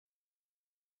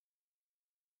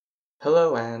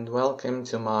Hello and welcome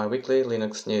to my weekly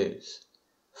Linux news,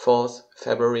 4th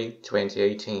February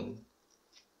 2018.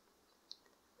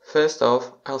 First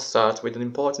off, I'll start with an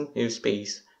important news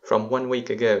piece from 1 week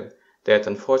ago that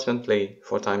unfortunately,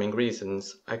 for timing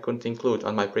reasons, I couldn't include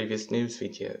on my previous news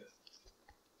video.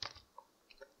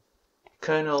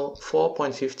 Kernel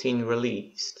 4.15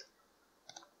 released.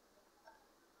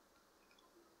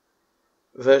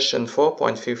 Version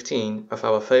 4.15 of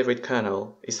our favorite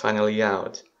kernel is finally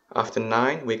out, after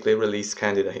 9 weekly release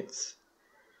candidates.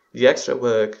 The extra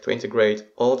work to integrate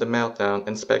all the Meltdown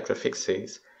and Spectre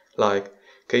fixes, like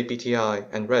KPTI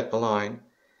and Red Malign,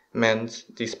 meant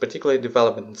this particular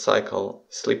development cycle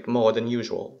slipped more than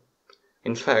usual.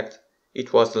 In fact,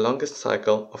 it was the longest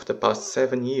cycle of the past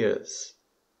 7 years.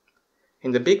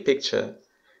 In the big picture,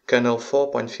 kernel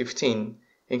 4.15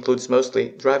 includes mostly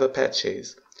driver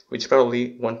patches, which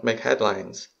probably won't make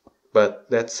headlines, but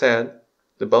that said,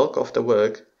 the bulk of the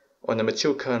work on a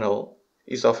mature kernel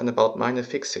is often about minor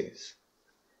fixes.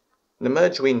 The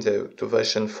merge window to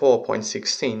version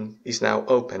 4.16 is now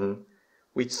open,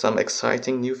 with some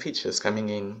exciting new features coming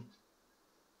in.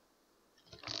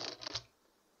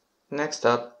 Next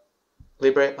up,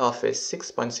 LibreOffice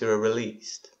 6.0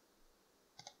 released.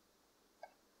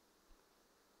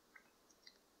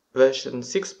 Version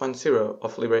 6.0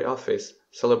 of LibreOffice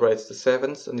celebrates the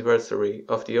 7th anniversary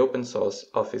of the open source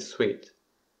Office suite.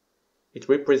 It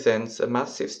represents a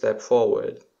massive step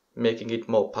forward, making it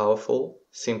more powerful,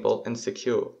 simple, and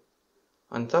secure.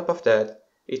 On top of that,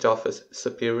 it offers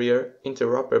superior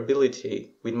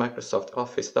interoperability with Microsoft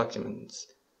Office documents,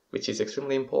 which is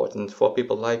extremely important for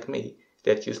people like me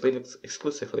that use Linux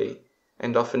exclusively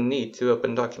and often need to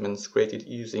open documents created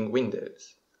using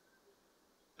Windows.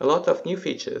 A lot of new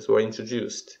features were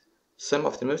introduced. Some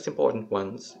of the most important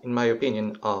ones, in my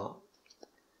opinion, are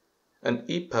an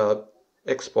EPUB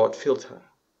export filter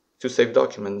to save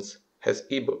documents as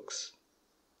ebooks.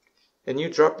 A new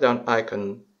drop-down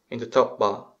icon in the top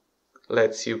bar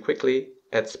lets you quickly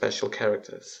add special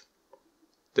characters.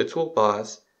 The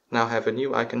toolbars now have a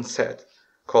new icon set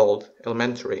called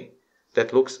Elementary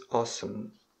that looks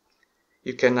awesome.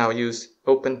 You can now use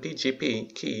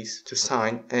OpenPGP keys to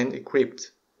sign and encrypt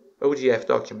ODF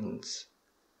documents.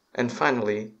 And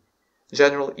finally,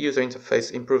 general user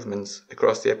interface improvements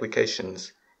across the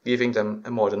applications, giving them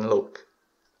a modern look.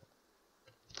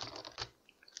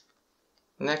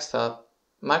 Next up,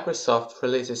 Microsoft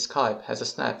releases Skype as a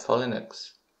snap for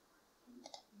Linux.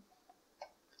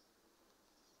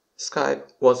 Skype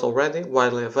was already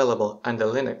widely available under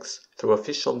Linux through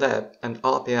official deb and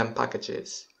RPM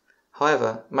packages.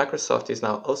 However, Microsoft is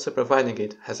now also providing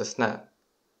it as a snap.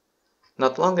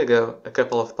 Not long ago, a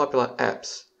couple of popular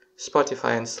apps,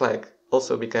 Spotify and Slack,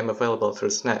 also became available through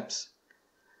snaps.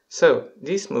 So,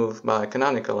 this move by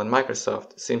Canonical and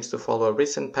Microsoft seems to follow a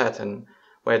recent pattern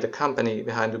where the company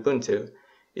behind Ubuntu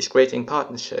is creating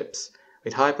partnerships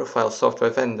with high-profile software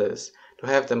vendors to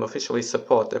have them officially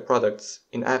support their products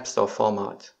in App Store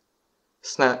format.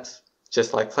 Snaps,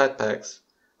 just like Flatpaks,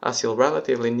 are still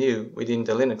relatively new within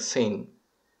the Linux scene.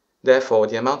 Therefore,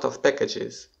 the amount of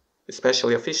packages,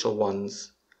 especially official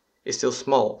ones, is still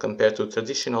small compared to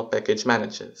traditional package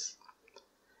managers.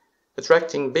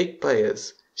 Attracting big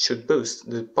players should boost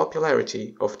the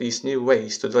popularity of these new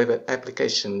ways to deliver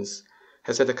applications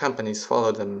as other companies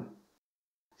follow them.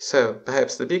 So,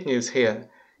 perhaps the big news here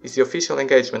is the official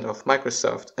engagement of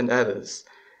Microsoft and others,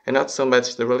 and not so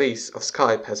much the release of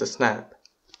Skype as a snap.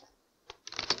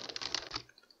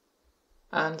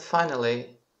 And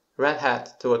finally, Red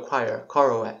Hat to acquire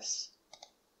CoreOS.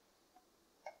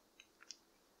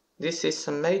 This is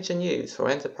some major news for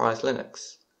enterprise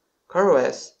Linux.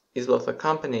 CoreOS is both a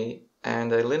company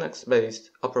and a Linux-based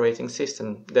operating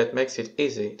system that makes it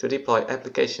easy to deploy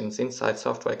applications inside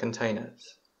software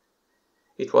containers.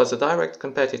 It was a direct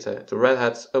competitor to Red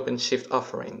Hat's OpenShift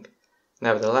offering.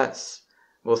 Nevertheless,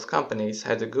 both companies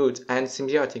had a good and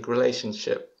symbiotic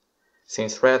relationship,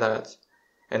 since Red Hat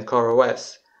and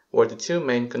CoreOS were the two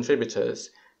main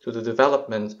contributors to the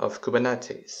development of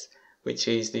Kubernetes, which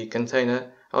is the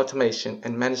container automation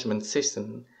and management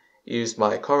system used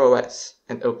by CoreOS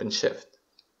and OpenShift.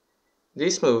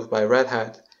 This move by Red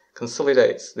Hat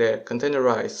consolidates their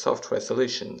containerized software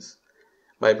solutions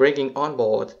by bringing on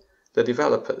board the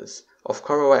developers of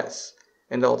CoreOS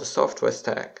and all the software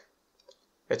stack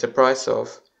at a price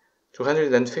of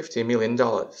 $250 million.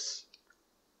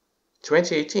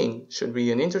 2018 should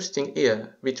be an interesting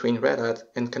year between Red Hat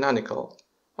and Canonical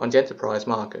on the enterprise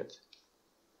market.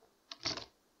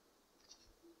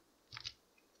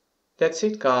 That's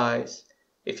it, guys.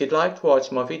 If you'd like to watch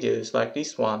more videos like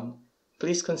this one,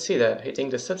 please consider hitting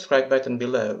the subscribe button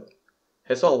below.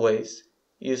 As always,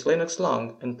 use Linux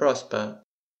long and prosper.